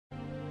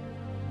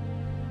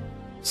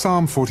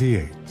Psalm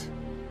 48,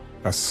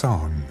 a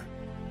song,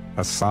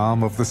 a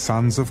psalm of the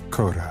sons of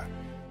Korah.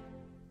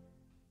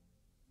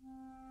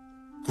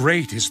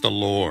 Great is the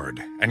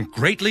Lord, and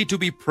greatly to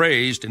be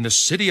praised in the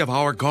city of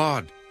our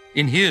God,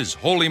 in his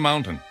holy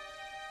mountain.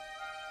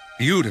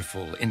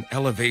 Beautiful in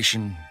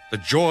elevation, the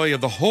joy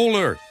of the whole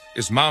earth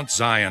is Mount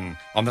Zion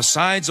on the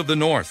sides of the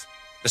north,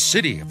 the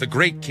city of the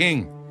great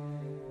King.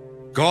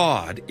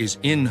 God is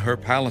in her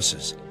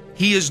palaces.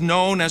 He is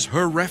known as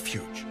her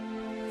refuge.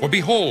 For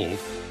behold,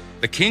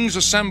 the kings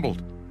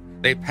assembled.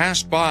 They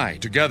passed by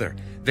together.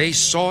 They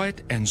saw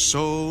it, and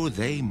so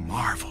they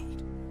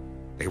marveled.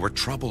 They were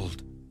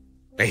troubled.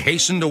 They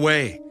hastened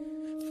away.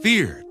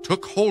 Fear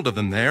took hold of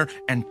them there,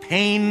 and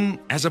pain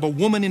as of a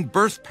woman in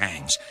birth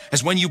pangs,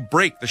 as when you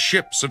break the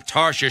ships of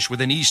Tarshish with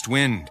an east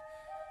wind.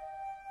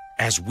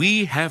 As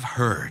we have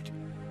heard,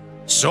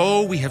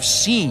 so we have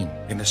seen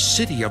in the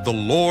city of the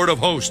Lord of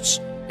hosts,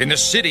 in the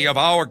city of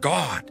our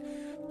God.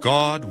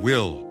 God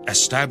will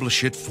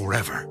establish it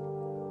forever.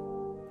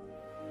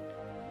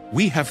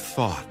 We have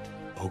thought,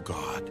 O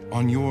God,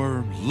 on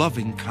your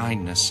loving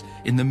kindness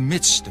in the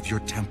midst of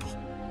your temple.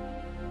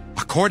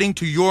 According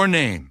to your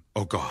name,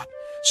 O God,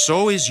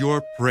 so is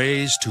your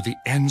praise to the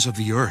ends of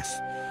the earth.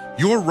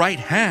 Your right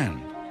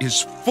hand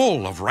is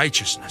full of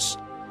righteousness.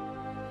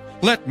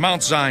 Let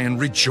Mount Zion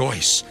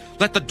rejoice.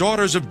 Let the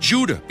daughters of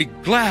Judah be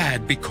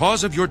glad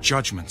because of your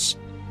judgments.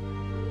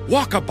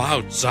 Walk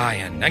about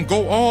Zion and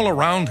go all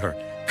around her.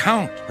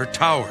 Count her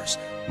towers.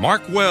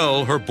 Mark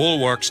well her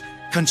bulwarks.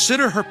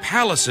 Consider her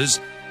palaces,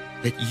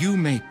 that you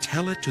may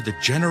tell it to the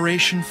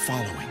generation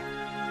following.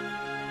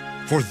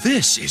 For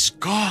this is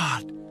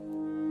God,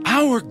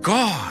 our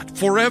God,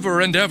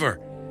 forever and ever.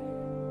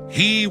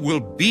 He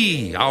will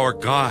be our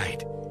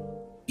guide,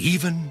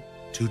 even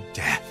to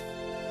death.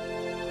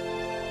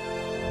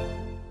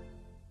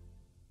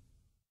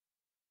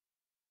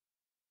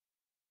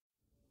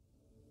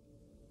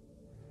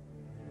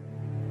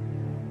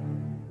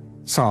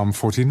 Psalm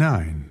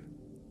 49,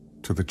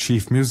 to the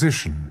chief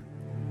musician,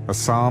 a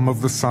psalm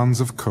of the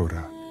sons of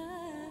Korah.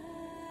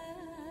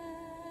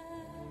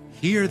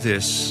 Hear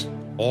this,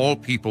 all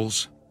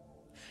peoples.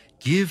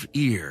 Give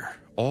ear,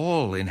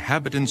 all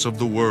inhabitants of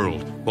the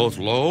world, both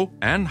low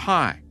and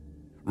high,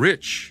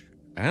 rich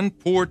and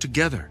poor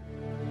together.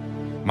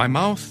 My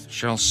mouth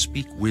shall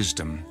speak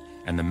wisdom,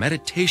 and the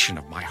meditation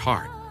of my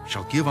heart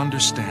shall give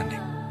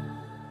understanding.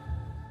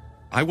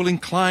 I will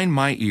incline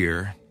my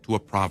ear to a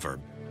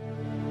proverb.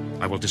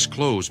 I will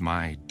disclose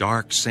my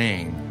dark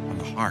saying on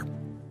the harp.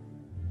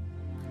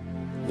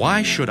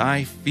 Why should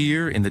I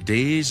fear in the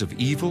days of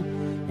evil,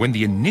 when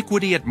the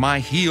iniquity at my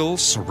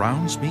heels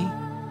surrounds me?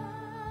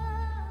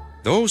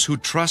 Those who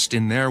trust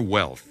in their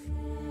wealth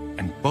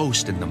and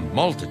boast in the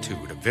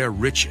multitude of their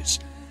riches,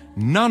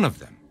 none of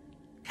them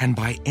can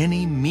by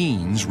any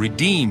means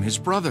redeem his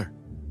brother,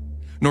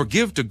 nor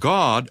give to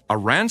God a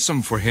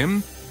ransom for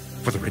him,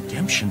 for the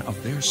redemption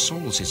of their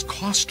souls is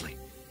costly,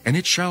 and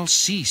it shall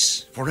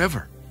cease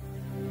forever,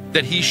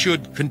 that he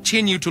should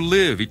continue to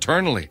live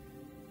eternally,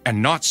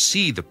 and not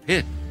see the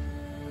pit.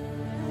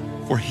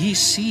 For he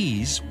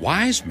sees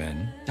wise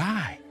men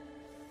die.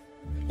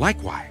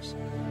 Likewise,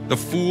 the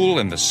fool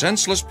and the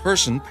senseless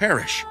person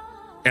perish,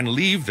 and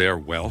leave their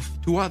wealth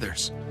to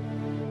others.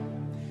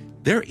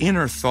 Their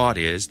inner thought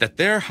is that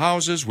their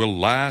houses will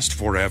last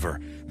forever,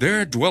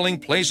 their dwelling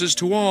places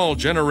to all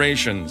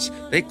generations.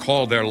 They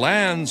call their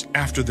lands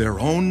after their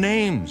own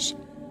names.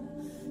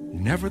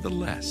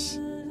 Nevertheless,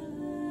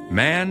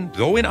 man,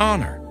 though in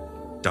honor,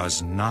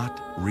 does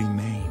not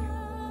remain.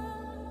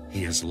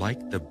 He is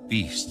like the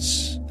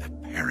beasts that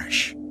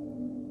perish.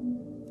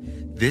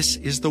 This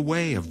is the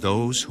way of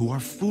those who are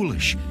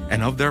foolish,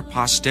 and of their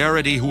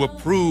posterity who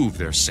approve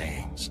their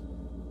sayings.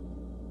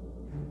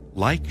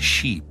 Like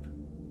sheep,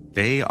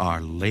 they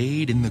are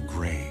laid in the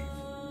grave.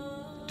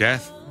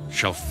 Death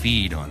shall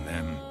feed on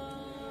them.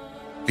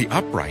 The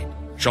upright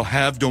shall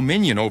have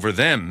dominion over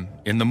them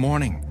in the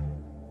morning,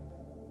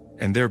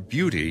 and their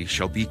beauty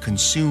shall be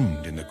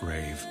consumed in the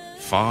grave,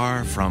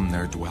 far from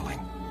their dwelling.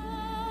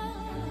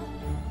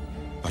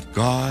 But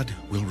God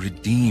will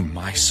redeem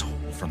my soul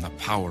from the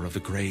power of the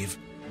grave,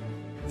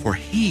 for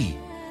he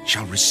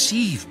shall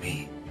receive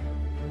me.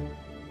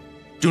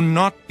 Do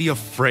not be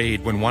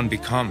afraid when one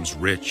becomes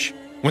rich,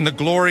 when the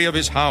glory of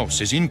his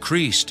house is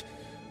increased,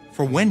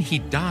 for when he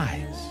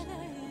dies,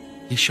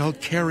 he shall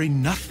carry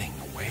nothing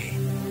away.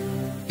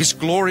 His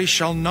glory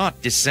shall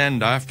not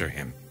descend after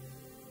him.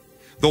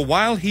 Though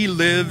while he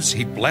lives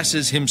he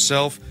blesses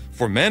himself,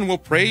 for men will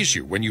praise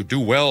you when you do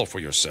well for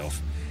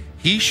yourself.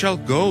 He shall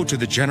go to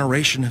the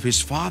generation of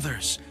his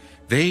fathers.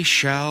 They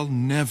shall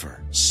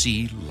never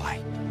see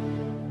light.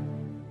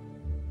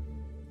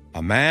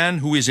 A man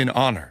who is in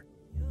honor,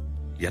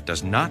 yet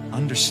does not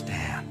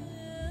understand,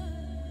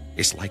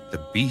 is like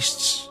the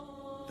beasts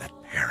that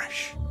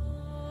perish.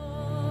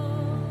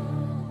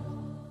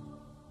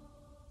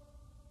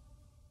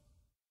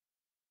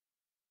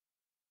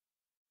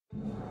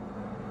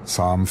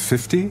 Psalm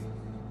 50,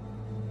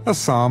 a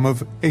psalm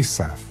of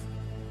Asaph.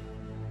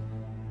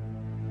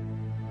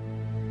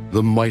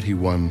 The mighty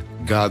one,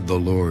 God the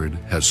Lord,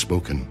 has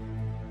spoken,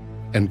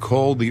 and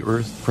called the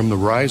earth from the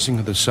rising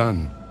of the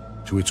sun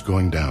to its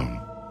going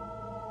down.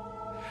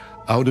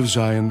 Out of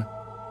Zion,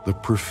 the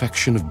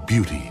perfection of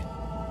beauty,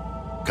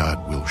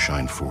 God will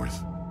shine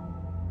forth.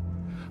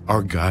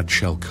 Our God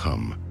shall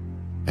come,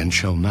 and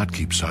shall not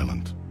keep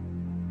silent.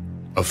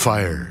 A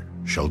fire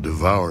shall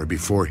devour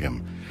before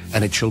him,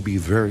 and it shall be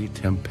very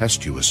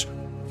tempestuous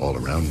all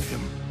around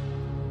him.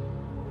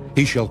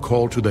 He shall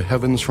call to the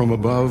heavens from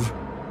above,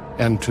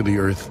 and to the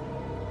earth,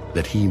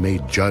 that he may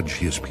judge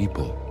his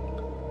people.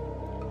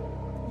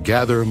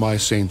 Gather my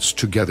saints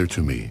together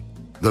to me,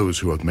 those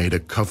who have made a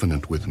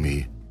covenant with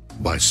me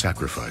by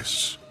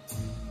sacrifice.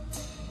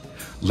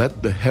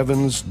 Let the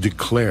heavens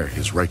declare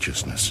his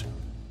righteousness,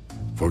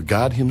 for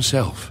God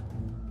himself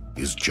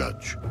is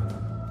judge.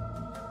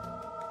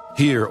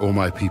 Hear, O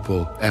my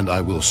people, and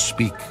I will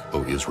speak,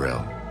 O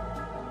Israel,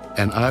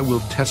 and I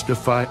will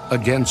testify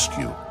against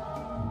you.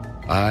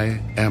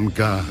 I am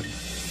God,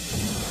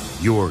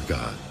 your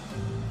God.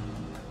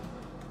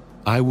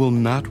 I will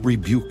not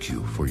rebuke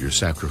you for your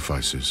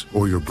sacrifices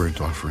or your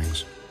burnt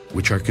offerings,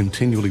 which are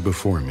continually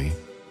before me.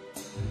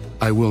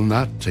 I will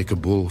not take a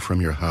bull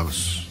from your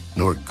house,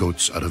 nor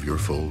goats out of your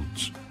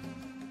folds.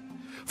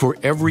 For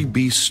every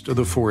beast of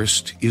the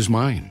forest is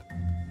mine,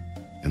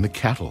 and the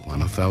cattle on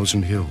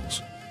 1,000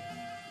 hills.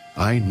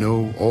 I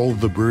know all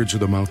the birds of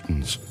the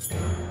mountains,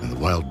 and the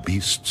wild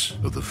beasts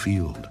of the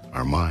field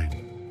are mine.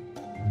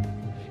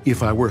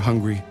 If I were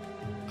hungry,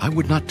 I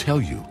would not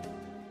tell you,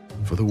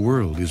 for the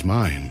world is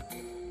mine,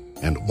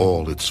 and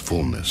all its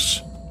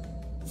fullness.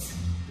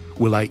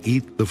 Will I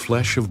eat the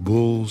flesh of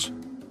bulls,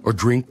 or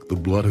drink the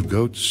blood of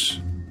goats?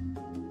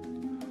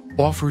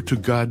 Offer to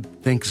God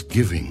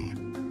thanksgiving,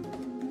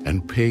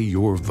 and pay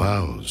your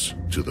vows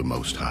to the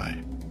Most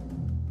High.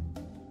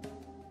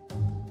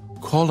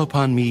 Call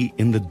upon me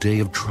in the day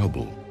of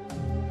trouble.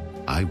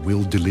 I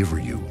will deliver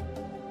you,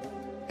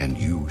 and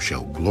you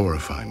shall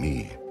glorify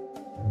me.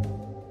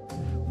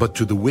 But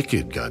to the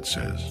wicked, God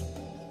says,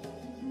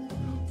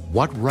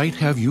 what right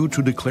have you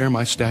to declare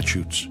my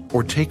statutes,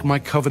 or take my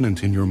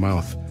covenant in your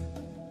mouth,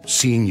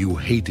 seeing you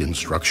hate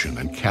instruction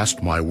and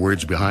cast my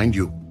words behind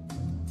you?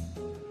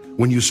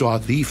 When you saw a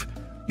thief,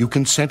 you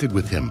consented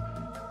with him,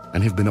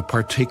 and have been a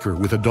partaker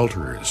with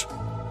adulterers.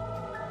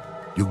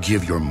 You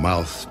give your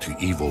mouth to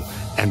evil,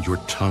 and your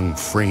tongue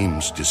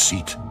frames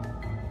deceit.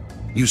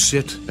 You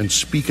sit and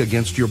speak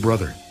against your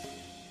brother.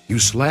 You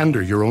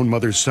slander your own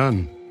mother's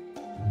son.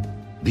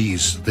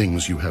 These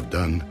things you have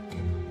done,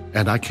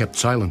 and I kept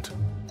silent.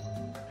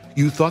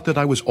 You thought that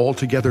I was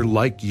altogether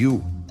like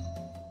you.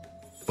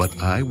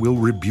 But I will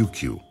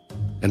rebuke you,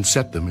 and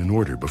set them in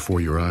order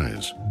before your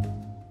eyes.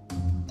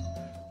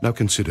 Now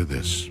consider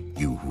this,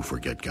 you who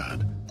forget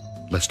God,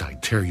 lest I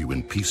tear you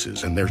in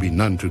pieces, and there be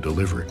none to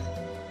deliver.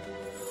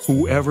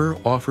 Whoever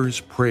offers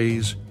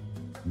praise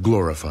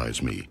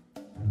glorifies me,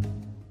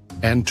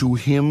 and to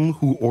him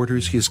who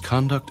orders his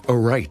conduct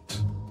aright,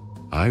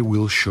 I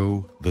will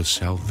show the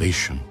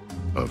salvation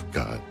of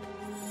God.